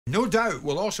No doubt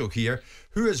we'll also hear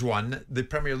who has won the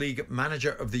Premier League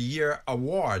Manager of the Year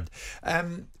award.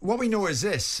 What we know is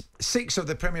this: 6 of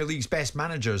the Premier League's best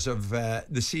managers of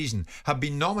the season have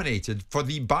been nominated for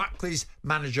the Barclays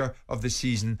Manager of the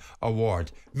Season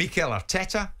award. Mikel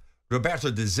Arteta,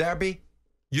 Roberto De Zerbi,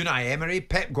 Unai Emery,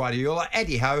 Pep Guardiola,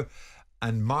 Eddie Howe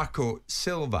and Marco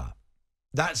Silva.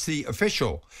 That's the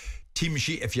official team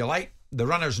sheet, if you like, the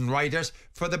runners and riders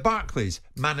for the Barclays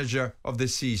Manager of the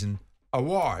Season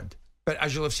award. But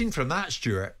as you'll have seen from that,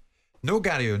 Stuart, no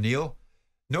Gary O'Neill,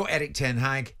 no Erik ten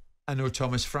Hag and no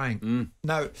Thomas Frank.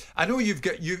 Now, I know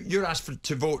you're asked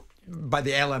to vote by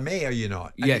the LMA, are you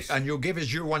not? Yes. And you'll give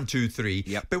us your 1, 2, 3.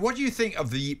 Yep. But what do you think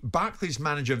of the Barclays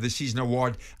Manager of the Season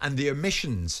award and the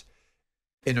omissions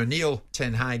in O'Neill,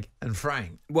 ten Hag and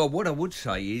Frank? Well, what I would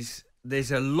say is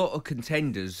there's a lot of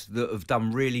contenders that have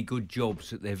done really good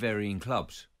jobs at their varying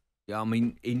clubs. I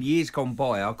mean, in years gone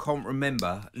by, I can't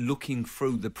remember looking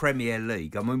through the Premier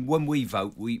League. I mean, when we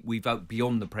vote, we vote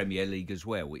beyond the Premier League as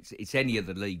well. It's any of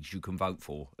the leagues you can vote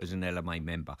for as an LMA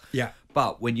member. Yeah.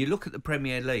 But when you look at the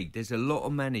Premier League, there's a lot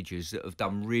of managers that have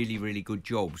done really, really good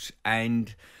jobs.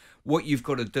 And what you've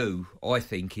got to do, I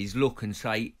think, is look and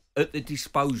say, at the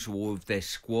disposal of their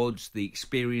squads, the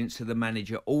experience of the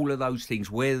manager, all of those things,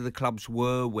 where the clubs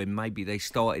were when maybe they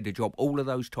started a job, all of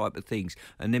those type of things,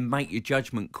 and then make your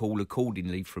judgment call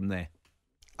accordingly from there.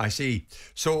 I see.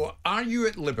 So are you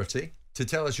at liberty to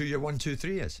tell us who your 1, 2,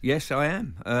 3 is? Yes, I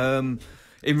am.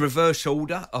 In reverse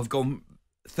order, I've gone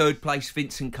third place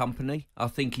Vincent Kompany. I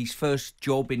think his first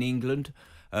job in England,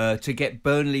 to get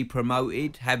Burnley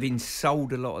promoted, having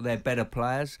sold a lot of their better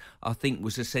players, I think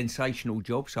was a sensational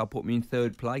job. So I put me in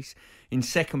third place. In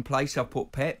second place, I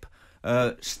put Pep.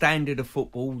 Standard of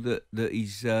football that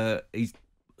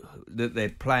they're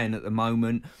playing at the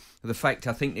moment. The fact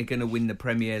I think they're going to win the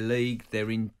Premier League. They're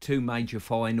in 2 major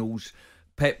finals.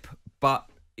 Pep, but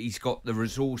he's got the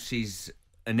resources,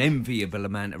 an enviable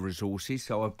amount of resources.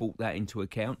 So I've brought that into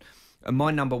account. And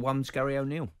my number 1's Gary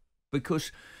O'Neill,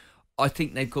 because I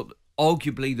think they've got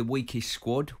arguably the weakest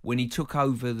squad. When he took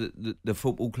over the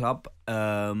football club,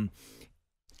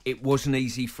 it wasn't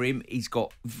easy for him. He's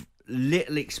got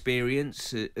little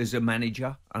experience as a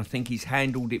manager. I think he's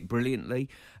handled it brilliantly.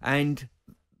 And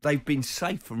they've been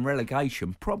safe from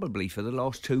relegation probably for the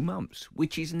last 2 months,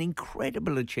 which is an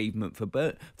incredible achievement for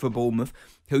Bournemouth,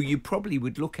 who you probably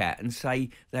would look at and say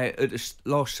that at the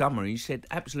last summer he said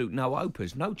absolute no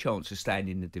hopers, no chance of staying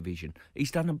in the division. He's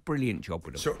done a brilliant job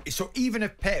with them. So even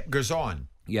if Pep goes on,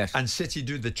 yes, and City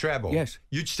do the treble, yes,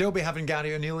 you'd still be having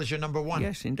Gary O'Neill as your number 1?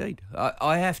 Yes, indeed.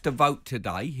 I have to vote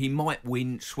today. He might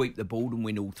sweep the board and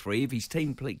win all 3. If his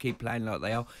team keep playing like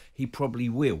they are, he probably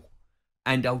will.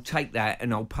 And I'll take that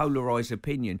and I'll polarise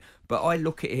opinion. But I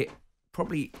look at it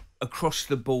probably across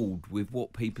the board with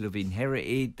what people have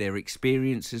inherited, their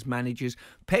experience as managers.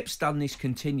 Pep's done this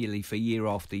continually for year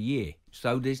after year.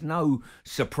 So there's no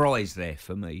surprise there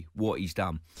for me, what he's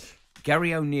done.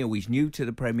 Gary O'Neill is new to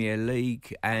the Premier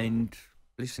League and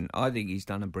listen, I think he's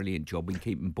done a brilliant job in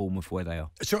keeping Bournemouth where they are.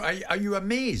 So are you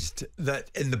amazed that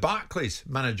in the Barclays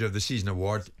Manager of the Season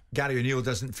award, Gary O'Neill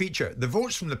doesn't feature? The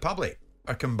votes from the public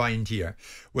are combined here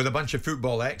with a bunch of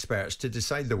football experts to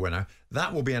decide the winner.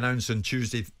 That will be announced on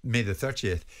Tuesday, May the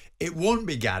 30th. It won't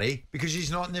be Gary because he's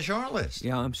not in the shortlist.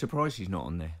 Yeah, I'm surprised he's not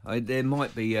on there. There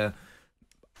might be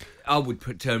I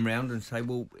would turn around and say,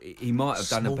 well, he might have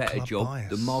done a better job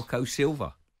than Marco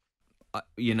Silva.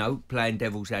 Playing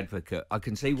devil's advocate. I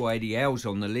can see why Eddie Howe's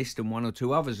on the list and 1 or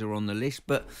 2 others are on the list,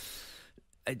 but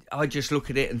I just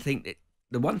look at it and think that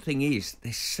the one thing is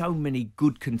there's so many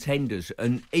good contenders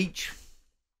and each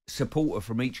supporter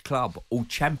from each club all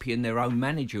champion their own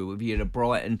manager, whether you're a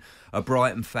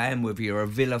Brighton fan, whether you're a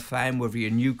Villa fan, whether you're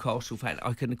a Newcastle fan.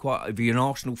 If you're an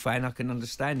Arsenal fan, I can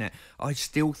understand that. I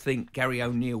still think Gary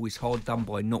O'Neill is hard done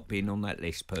by not being on that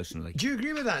list, personally. Do you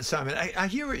agree with that, Simon? I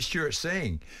hear what Stuart's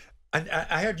saying. And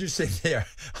I heard you say there,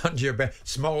 under your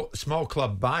small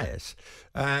club bias.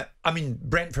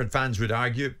 Brentford fans would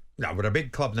argue, no, we're a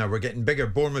big club now, we're getting bigger,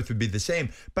 Bournemouth would be the same.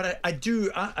 But I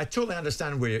totally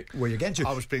understand where you're getting to.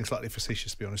 I was being slightly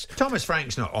facetious, to be honest. Thomas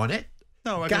Frank's not on it.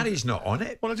 No, Gary's not on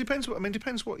it. Well, it depends.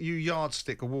 Depends what you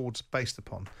yardstick awards based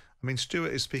upon.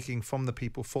 Stuart is speaking from the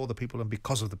people, for the people, and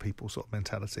because of the people sort of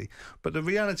mentality. But the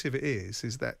reality of it is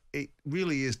that it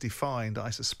really is defined, I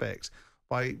suspect,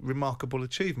 by remarkable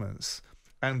achievements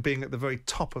and being at the very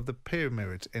top of the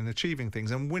pyramid in achieving things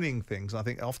and winning things. I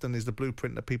think often is the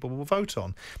blueprint that people will vote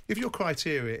on. If your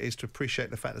criteria is to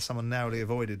appreciate the fact that someone narrowly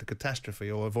avoided a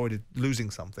catastrophe or avoided losing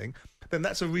something, then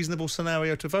that's a reasonable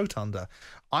scenario to vote under.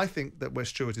 I think that where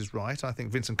Stuart is right, I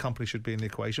think Vincent Kompany should be in the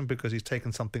equation because he's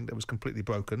taken something that was completely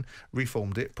broken,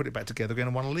 reformed it, put it back together again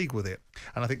and won a league with it.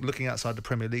 And I think looking outside the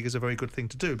Premier League is a very good thing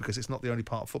to do because it's not the only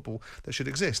part of football that should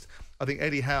exist. I think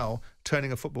Eddie Howe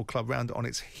turning a football club round on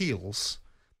its heels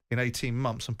in 18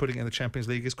 months and putting it in the Champions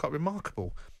League is quite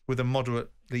remarkable with a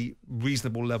moderately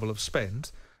reasonable level of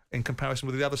spend in comparison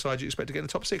with the other side you expect to get in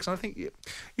the top 6. And I think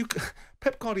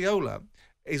Pep Guardiola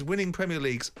is winning Premier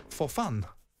Leagues for fun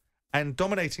and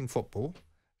dominating football,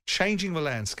 changing the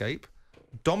landscape,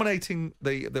 dominating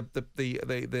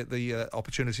the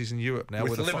opportunities in Europe now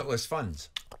with limitless funds.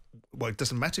 Well, it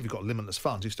doesn't matter if you've got limitless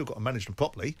funds. You've still got to manage them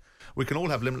properly. We can all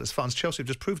have limitless funds. Chelsea have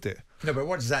just proved it. No, but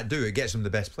what does that do? It gets them the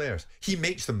best players. He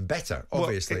makes them better,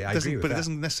 obviously. I agree with that. But it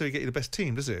doesn't necessarily get you the best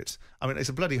team, does it? I mean, it's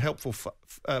a bloody helpful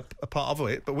a part of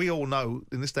it, but we all know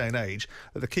in this day and age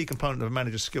that the key component of a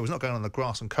manager's skill is not going on the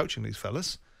grass and coaching these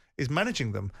fellas, is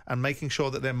managing them and making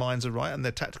sure that their minds are right and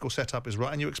their tactical setup is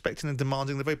right and you're expecting and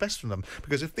demanding the very best from them.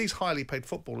 Because if these highly paid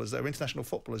footballers that are international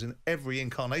footballers in every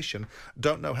incarnation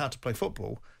don't know how to play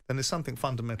football, then there's something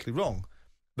fundamentally wrong.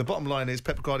 The bottom line is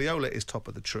Pep Guardiola is top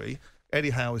of the tree,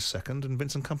 Eddie Howe is second and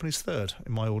Vincent Kompany's third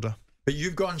in my order. But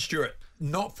you've gone, Stuart,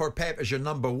 not for Pep as your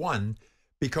number one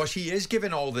because he is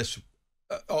giving all this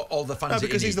all the funds. No,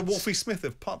 because he's the Wolfie Smith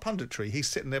of punditry. He's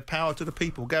sitting there, power to the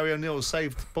people. Gary O'Neill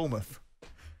saved Bournemouth.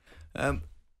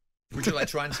 Would you like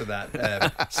to answer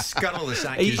that? Scurrilous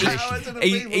accusation.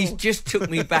 He's just took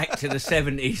me back to the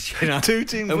 70s, you know.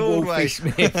 Tooting Wolfie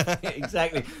Smith.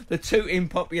 Exactly. The tooting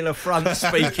popular front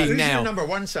speaking now. Who's your number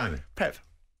one, Simon? Pep.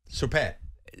 So Pep.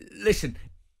 Listen,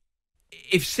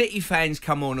 if City fans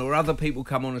come on or other people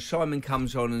come on or Simon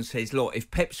comes on and says, look, if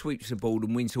Pep sweeps the ball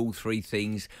and wins all three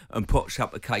things and puts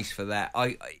up a case for that,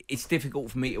 it's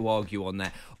difficult for me to argue on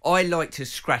that. I like to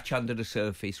scratch under the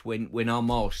surface when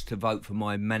I'm asked to vote for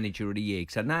my manager of the year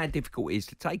because I know how difficult it is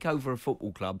to take over a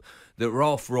football club that were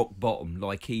off rock bottom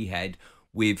like he had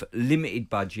with limited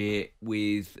budget,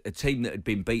 with a team that had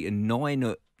been beaten 9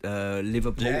 at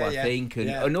Liverpool, I think,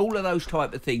 and all of those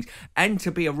type of things. And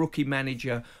to be a rookie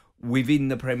manager within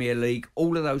the Premier League,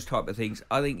 all of those type of things,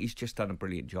 I think he's just done a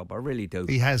brilliant job. I really do.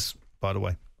 He has, by the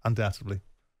way, undoubtedly.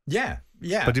 Yeah.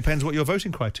 But it depends what your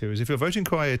voting criteria is. If your voting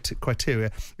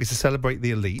criteria is to celebrate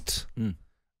the elite,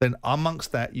 then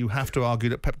amongst that you have to argue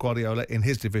that Pep Guardiola in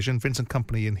his division, Vincent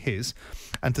Kompany in his,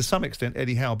 and to some extent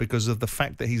Eddie Howe because of the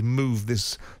fact that he's moved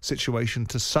this situation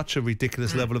to such a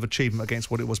ridiculous level of achievement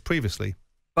against what it was previously.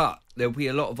 But there'll be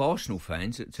a lot of Arsenal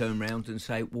fans that turn around and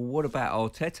say, well, what about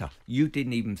Arteta? You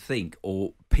didn't even think,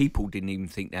 or people didn't even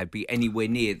think they'd be anywhere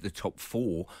near the top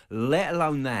 4, let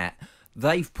alone that.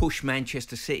 They've pushed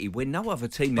Manchester City when no other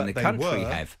team in the country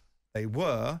have. They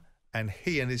were, and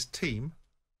he and his team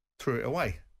threw it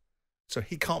away. So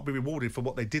he can't be rewarded for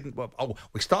what they didn't.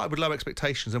 We started with low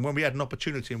expectations, and when we had an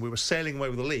opportunity and we were sailing away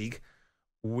with the league,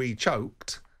 we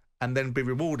choked, and then be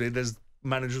rewarded as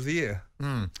manager of the year.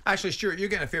 Actually, Stuart, you're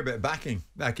getting a fair bit of backing.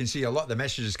 I can see a lot of the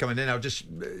messages coming in.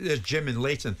 There's Jim and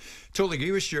Leighton. Totally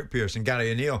agree with Stuart Pearce and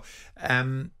Gary O'Neill.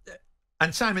 And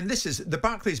Simon, this is the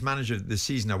Barclays Manager of the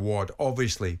Season award.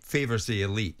 Obviously, favours the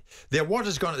elite. The award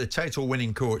has gone to the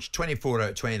title-winning coach 24 out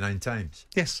of 29 times.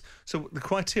 Yes. So the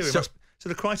criteria. So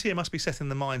the criteria must be set in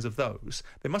the minds of those.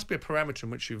 There must be a parameter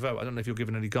in which you vote. I don't know if you're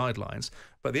given any guidelines,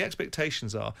 but the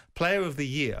expectations are Player of the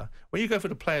Year. When you go for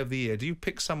the Player of the Year, do you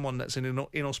pick someone that's in an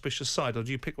inauspicious side, or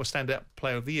do you pick a standout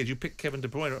Player of the Year? Do you pick Kevin De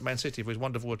Bruyne at Man City for his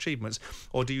wonderful achievements,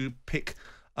 or do you pick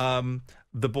the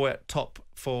boy at top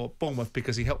for Bournemouth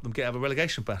because he helped them get out of a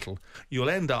relegation battle?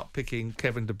 You'll end up picking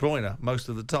Kevin De Bruyne most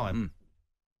of the time.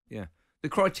 Yeah. The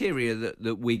criteria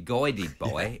that we're guided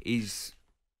by is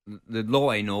the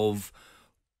line of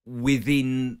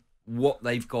within what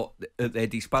they've got at their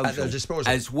disposal,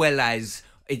 as well as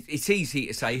it's easy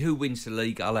to say who wins the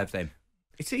league, I'll have them.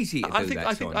 It's easy to do that.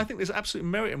 I think there's absolute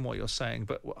merit in what you're saying,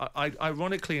 but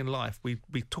ironically in life we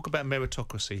talk about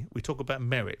meritocracy, we talk about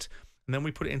merit, and then we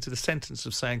put it into the sentence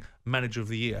of saying manager of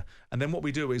the year, and then what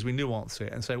we do is we nuance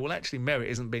it and say, well, actually merit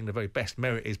isn't being the very best.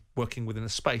 Merit is working within a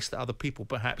space that other people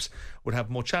perhaps would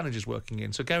have more challenges working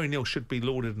in. So Gary Neal should be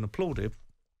lauded and applauded.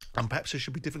 And perhaps there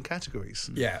should be different categories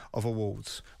of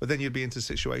awards. But then you'd be into a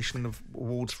situation of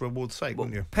awards for awards' sake,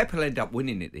 wouldn't you? Pep will end up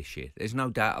winning it this year. There's no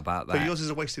doubt about that. But yours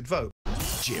is a wasted vote.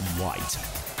 Jim White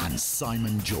and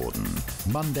Simon Jordan.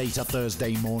 Monday to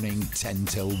Thursday morning, 10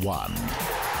 till 1.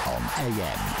 On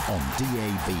AM, on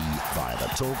DAB, via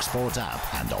the talkSPORT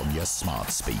app and on your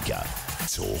smart speaker.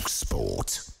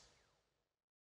 talkSPORT.